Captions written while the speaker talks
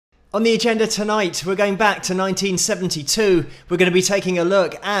On the agenda tonight, we're going back to 1972. We're going to be taking a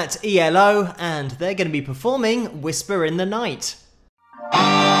look at ELO, and they're going to be performing Whisper in the Night.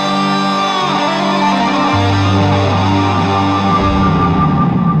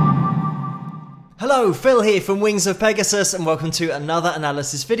 Hello, Phil here from Wings of Pegasus, and welcome to another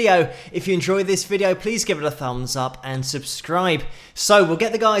analysis video. If you enjoyed this video, please give it a thumbs up and subscribe. So we'll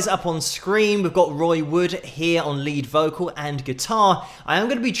get the guys up on screen. We've got Roy Wood here on lead vocal and guitar. I am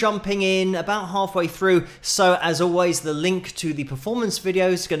going to be jumping in about halfway through, so as always, the link to the performance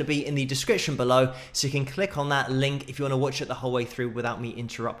video is going to be in the description below, so you can click on that link if you want to watch it the whole way through without me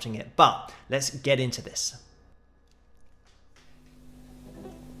interrupting it. But let's get into this.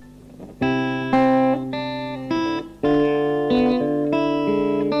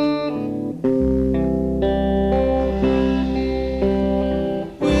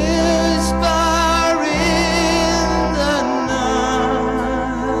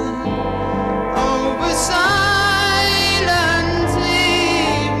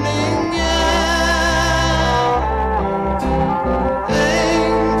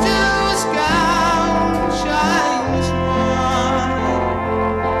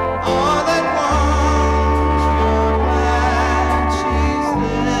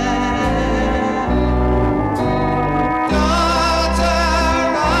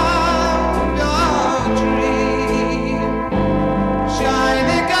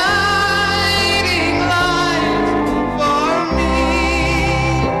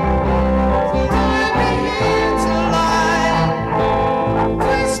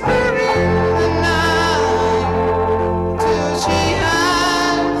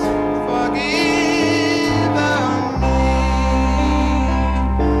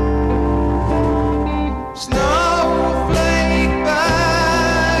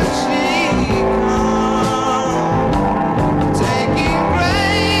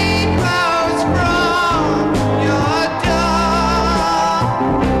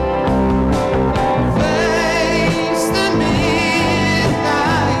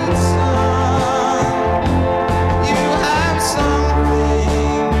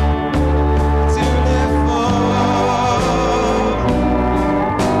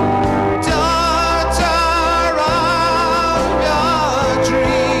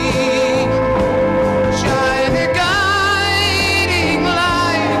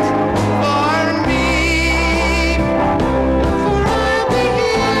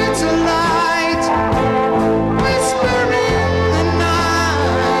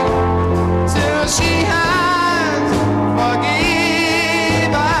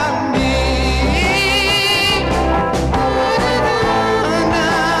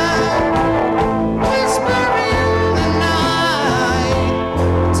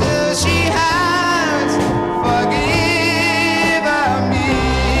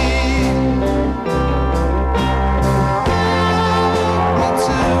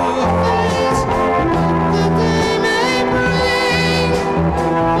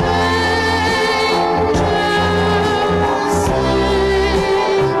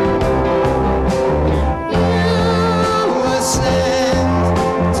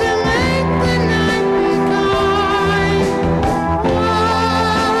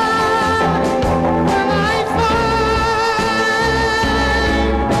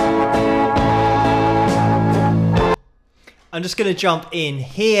 I'm just going to jump in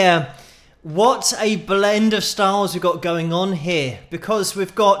here. What a blend of styles we've got going on here, because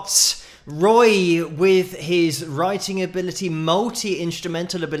we've got Roy with his writing ability,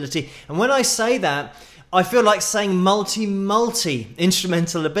 multi-instrumental ability. And when I say that, I feel like saying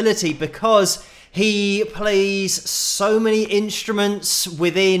multi-instrumental ability, because he plays so many instruments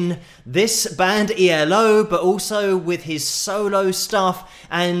within this band ELO, but also with his solo stuff,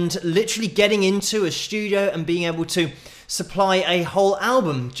 and literally getting into a studio and being able to supply a whole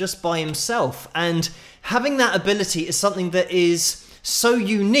album just by himself. And having that ability is something that is so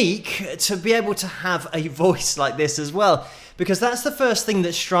unique, to be able to have a voice like this as well, because that's the first thing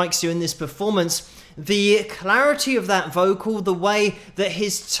that strikes you in this performance. The clarity of that vocal, the way that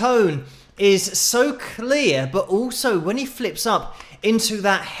his tone is so clear, but also when he flips up into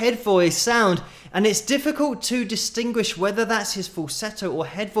that head voice sound, and it's difficult to distinguish whether that's his falsetto or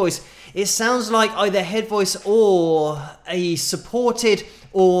head voice. It sounds like either head voice or a supported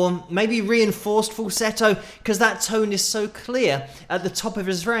or maybe reinforced falsetto, because that tone is so clear at the top of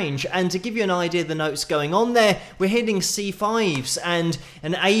his range. And to give you an idea of the notes going on there, we're hitting C5s and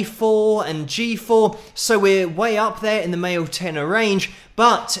an A4 and G4, so we're way up there in the male tenor range,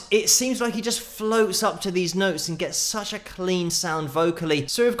 but it seems like he just floats up to these notes and gets such a clean sound vocally.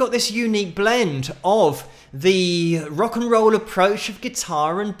 So we've got this unique blend of the rock and roll approach of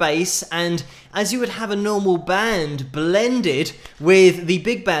guitar and bass, and as you would have a normal band, blended with the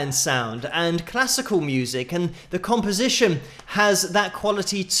big band sound and classical music, and the composition has that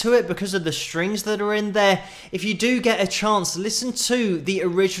quality to it because of the strings that are in there. If you do get a chance, listen to the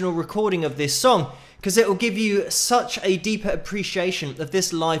original recording of this song, because it will give you such a deeper appreciation of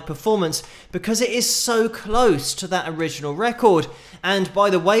this live performance, because it is so close to that original record. And by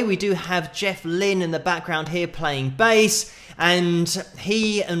the way, we do have Jeff Lynne in the background here playing bass, and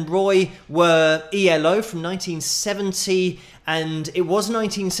he and Roy were ELO from 1970, and it was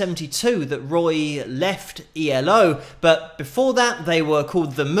 1972 that Roy left ELO, but before that they were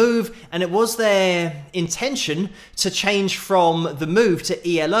called The Move, and it was their intention to change from The Move to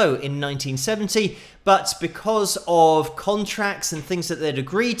ELO in 1970, but because of contracts and things that they'd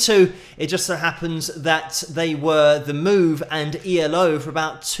agreed to, it just so happens that they were The Move and ELO for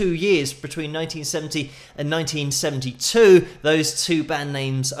about 2 years. Between 1970 and 1972, those two band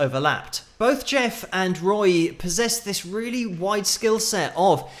names overlapped. Both Jeff and Roy possess this really wide skill set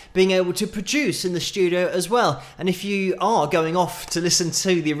of being able to produce in the studio as well. And if you are going off to listen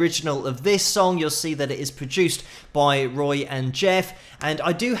to the original of this song, you'll see that it is produced by Roy and Jeff. And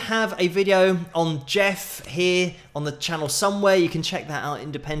I do have a video on Jeff here on the channel somewhere. You can check that out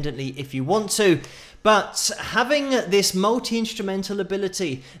independently if you want to. But having this multi-instrumental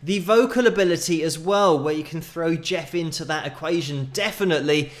ability, the vocal ability as well, where you can throw Jeff into that equation,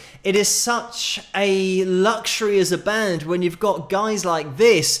 definitely, it is such a luxury as a band when you've got guys like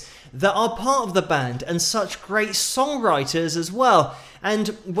this that are part of the band and such great songwriters as well. And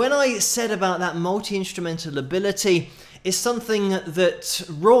when I said about that multi-instrumental ability, it's something that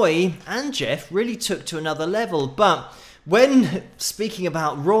Roy and Jeff really took to another level. But when speaking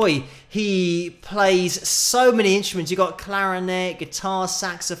about Roy, he plays so many instruments. You've got clarinet, guitar,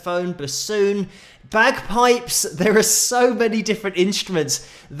 saxophone, bassoon, bagpipes. There are so many different instruments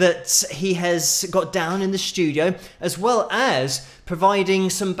that he has got down in the studio, as well as providing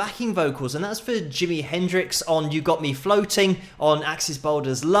some backing vocals, and that's for Jimi Hendrix on You Got Me Floating, on Axis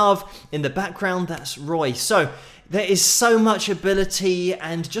Boulder's Love. In the background, that's Roy. So there is so much ability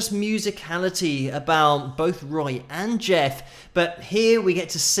and just musicality about both Roy and Jeff, but here we get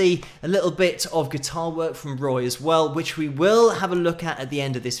to see a little bit of guitar work from Roy as well, which we will have a look at the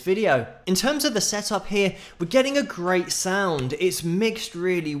end of this video. In terms of the setup here, we're getting a great sound. It's mixed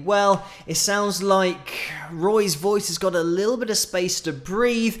really well. It sounds like Roy's voice has got a little bit of space to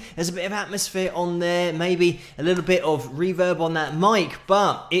breathe. There's a bit of atmosphere on there, maybe a little bit of reverb on that mic,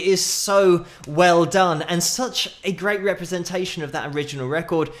 but it is so well done and such a great representation of that original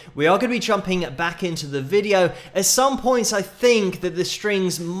record. We are going to be jumping back into the video. At some points I think that the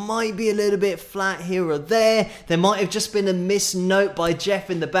strings might be a little bit flat here or there. There might have just been a missed note by Jeff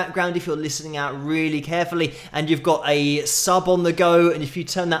in the background if you're listening out really carefully and you've got a sub on the go, and if you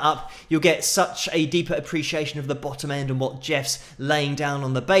turn that up you'll get such a deeper appreciation of the bottom end and what Jeff's laying down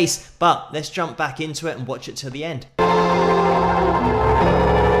on the bass. But let's jump back into it and watch it to the end.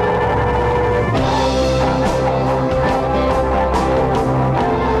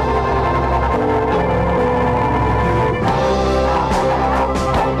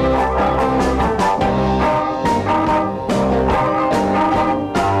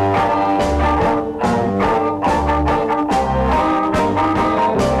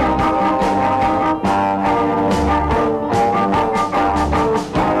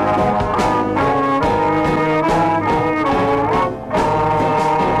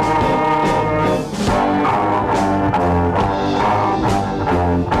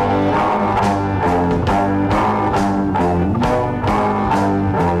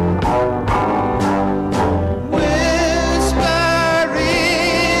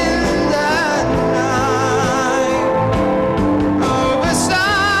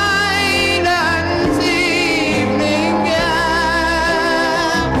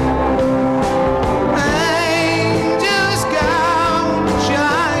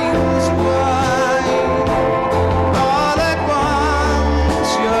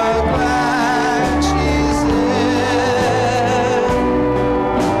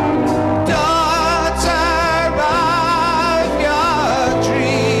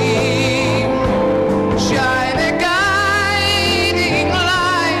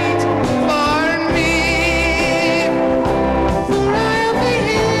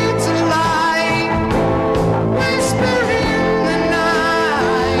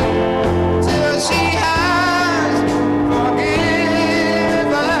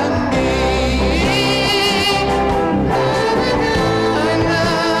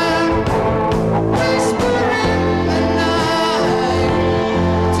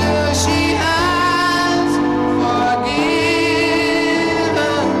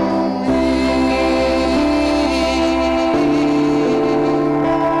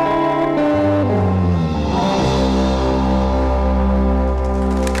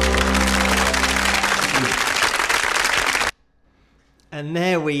 And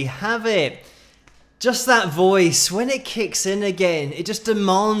there we have it. Just that voice, when it kicks in again, it just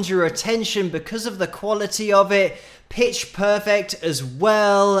demands your attention because of the quality of it. Pitch perfect as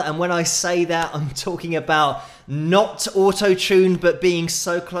well. And when I say that, I'm talking about not auto-tuned, but being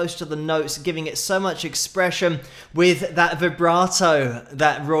so close to the notes, giving it so much expression with that vibrato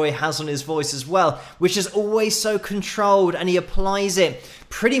that Roy has on his voice as well, which is always so controlled, and he applies it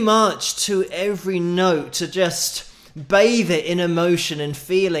pretty much to every note to just bathe it in emotion and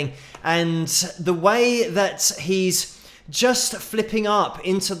feeling. And the way that he's just flipping up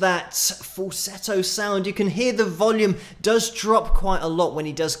into that falsetto sound, you can hear the volume does drop quite a lot when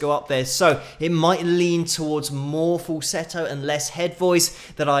he does go up there, so it might lean towards more falsetto and less head voice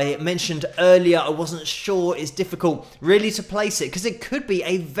that I mentioned earlier. I wasn't sure, it's difficult really to place it because it could be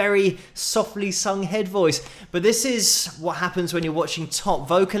a very softly sung head voice, but this is what happens when you're watching top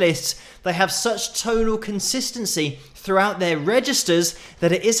vocalists. They have such tonal consistency throughout their registers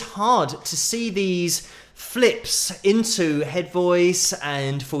that it is hard to see these flips into head voice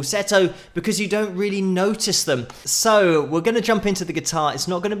and falsetto because you don't really notice them. So we're going to jump into the guitar. It's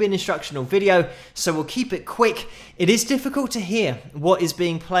not going to be an instructional video, so we'll keep it quick. It is difficult to hear what is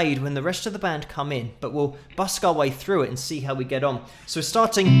being played when the rest of the band come in, but we'll busk our way through it and see how we get on. So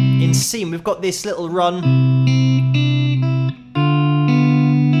starting in C, we've got this little run.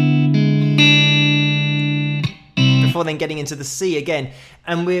 Before then getting into the C again,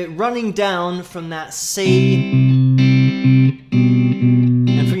 and we're running down from that C,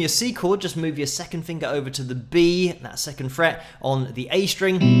 and from your C chord just move your second finger over to the B, that second fret on the A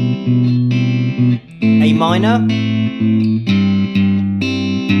string, A minor,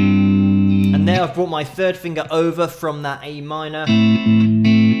 and there I've brought my third finger over from that A minor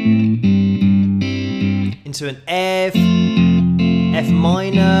into an F, F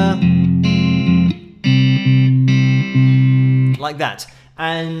minor, like that.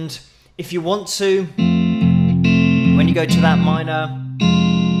 And if you want to, when you go to that minor,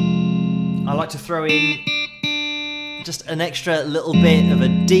 I like to throw in just an extra little bit of a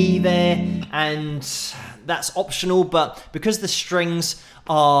D there, and that's optional, but because the strings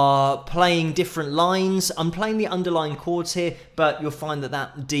are playing different lines, I'm playing the underlying chords here, but you'll find that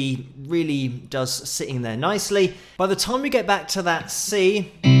that D really does sit in there nicely. By the time we get back to that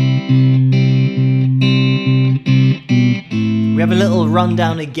C, we have a little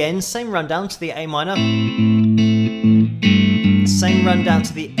rundown again, same rundown to the A minor, same rundown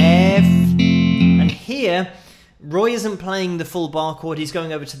to the F, and here Roy isn't playing the full bar chord, he's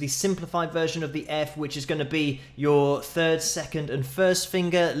going over to the simplified version of the F, which is going to be your third, second and first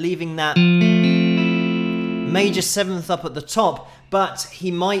finger, leaving that major seventh up at the top, but he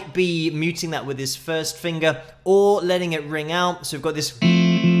might be muting that with his first finger or letting it ring out. So we've got this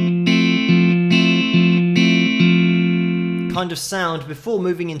kind of sound before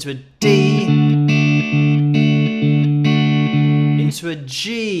moving into a D, into a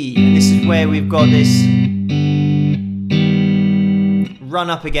G, and this is where we've got this run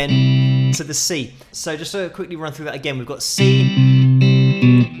up again to the C. So just to quickly run through that again, we've got C,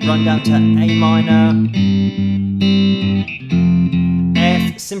 run down to A minor,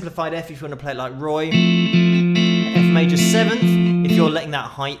 F, simplified F if you want to play it like Roy, F major seventh if you're letting that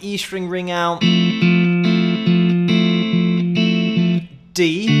high E string ring out,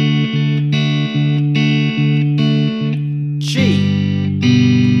 D, G.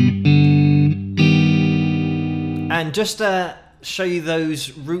 And just to show you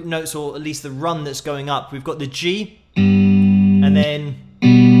those root notes, or at least the run that's going up, we've got the G, and then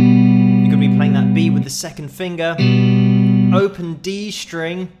you're going to be playing that B with the second finger, open D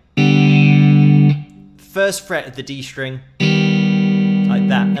string, first fret of the D string, like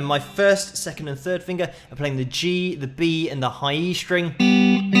that. And my first, second and third finger are playing the G, the B and the high E string,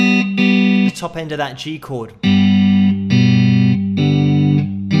 the top end of that G chord. And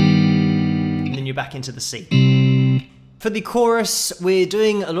then you're back into the C. For the chorus, we're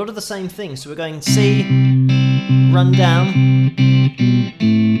doing a lot of the same things. So we're going C, run down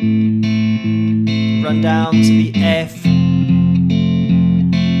to the F, and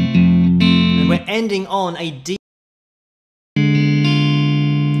we're ending on a D,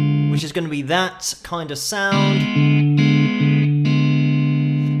 which is going to be that kind of sound.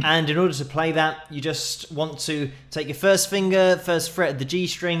 And in order to play that, you just want to take your first finger, first fret of the G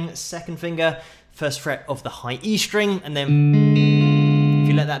string, second finger, first fret of the high E string, and then if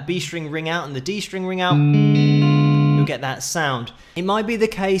you let that B string ring out and the D string ring out, you'll get that sound. It might be the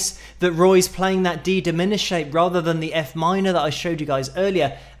case that Roy's playing that D diminished shape rather than the F minor that I showed you guys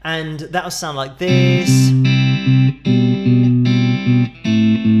earlier, and that'll sound like this.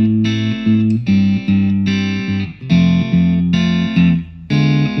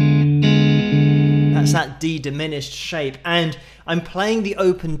 that's that D diminished shape. And I'm playing the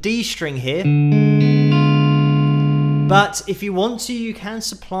open D string here. But if you want to, you can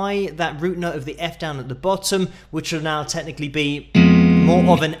supply that root note of the F down at the bottom, which will now technically be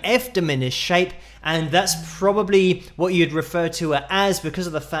more of an F diminished shape. And that's probably what you'd refer to it as, because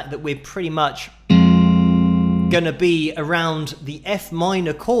of the fact that we're pretty much going to be around the F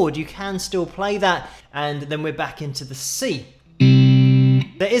minor chord. You can still play that, and then we're back into the C.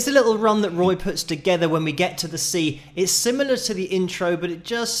 There is a little run that Roy puts together when we get to the C. It's similar to the intro, but it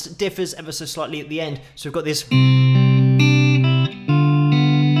just differs ever so slightly at the end. So we've got this,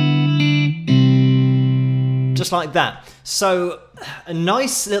 just like that. So a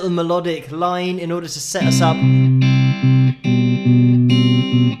nice little melodic line in order to set us up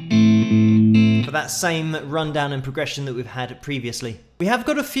for that same rundown and progression that we've had previously. We have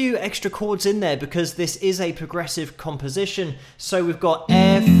got a few extra chords in there because this is a progressive composition. So we've got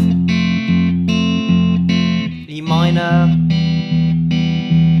F, E minor,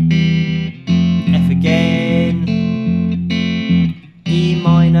 F again, E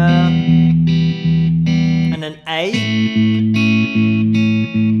minor, and an A,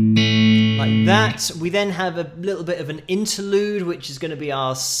 like that. We then have a little bit of an interlude, which is going to be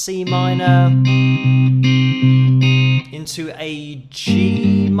our C minor into a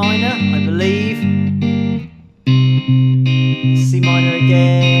G minor, I believe, C minor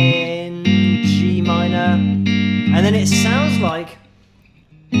again, G minor, and then it sounds like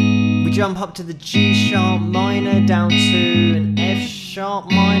we jump up to the G sharp minor, down to an F sharp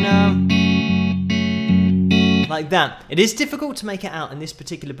minor, like that. It is difficult to make it out in this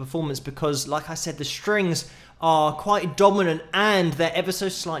particular performance because, like I said, the strings are quite dominant and they're ever so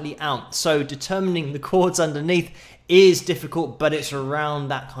slightly out. So determining the chords underneath is difficult, but it's around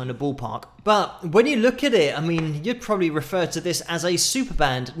that kind of ballpark. But when you look at it, I mean, you'd probably refer to this as a super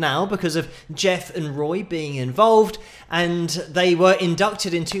band now because of Jeff and Roy being involved, and they were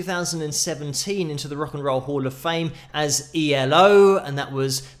inducted in 2017 into the Rock and Roll Hall of Fame as ELO, and that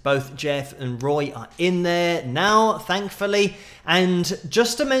was both Jeff and Roy are in there now, thankfully. And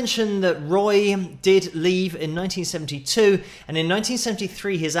just to mention that Roy did leave in 1972, and in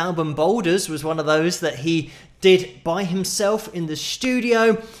 1973 his album Boulders was one of those that he did by himself in the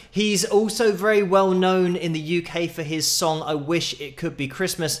studio. He's also very well known in the UK for his song I Wish It Could Be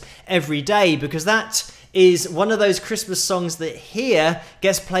Christmas Every Day, because that is one of those Christmas songs that here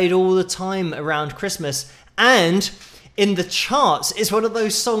gets played all the time around Christmas, and in the charts it's one of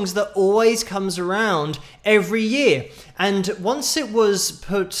those songs that always comes around every year. And once it was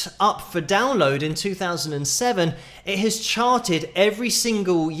put up for download in 2007, it has charted every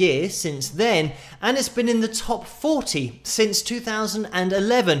single year since then, and it's been in the top 40 since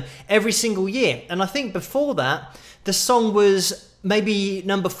 2011 every single year. And I think before that the song was maybe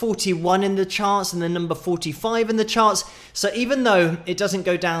number 41 in the charts and then number 45 in the charts. So even though it doesn't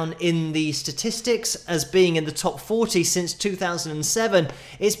go down in the statistics as being in the top 40 since 2007,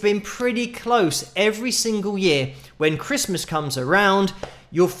 it's been pretty close every single year. When Christmas comes around,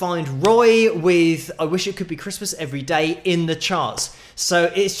 you'll find Roy with I Wish It Could Be Christmas Every Day in the charts.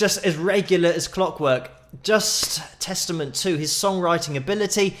 So it's just as regular as clockwork. Just testament to his songwriting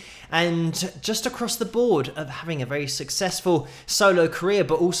ability and just across the board of having a very successful solo career,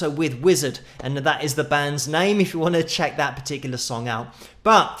 but also with Wizard, and that is the band's name if you want to check that particular song out.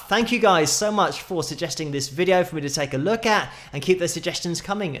 But thank you guys so much for suggesting this video for me to take a look at, and keep those suggestions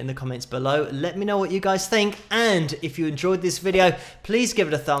coming in the comments below. Let me know what you guys think, and if you enjoyed this video, please give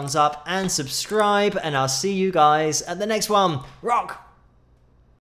it a thumbs up and subscribe, and I'll see you guys at the next one. Rock!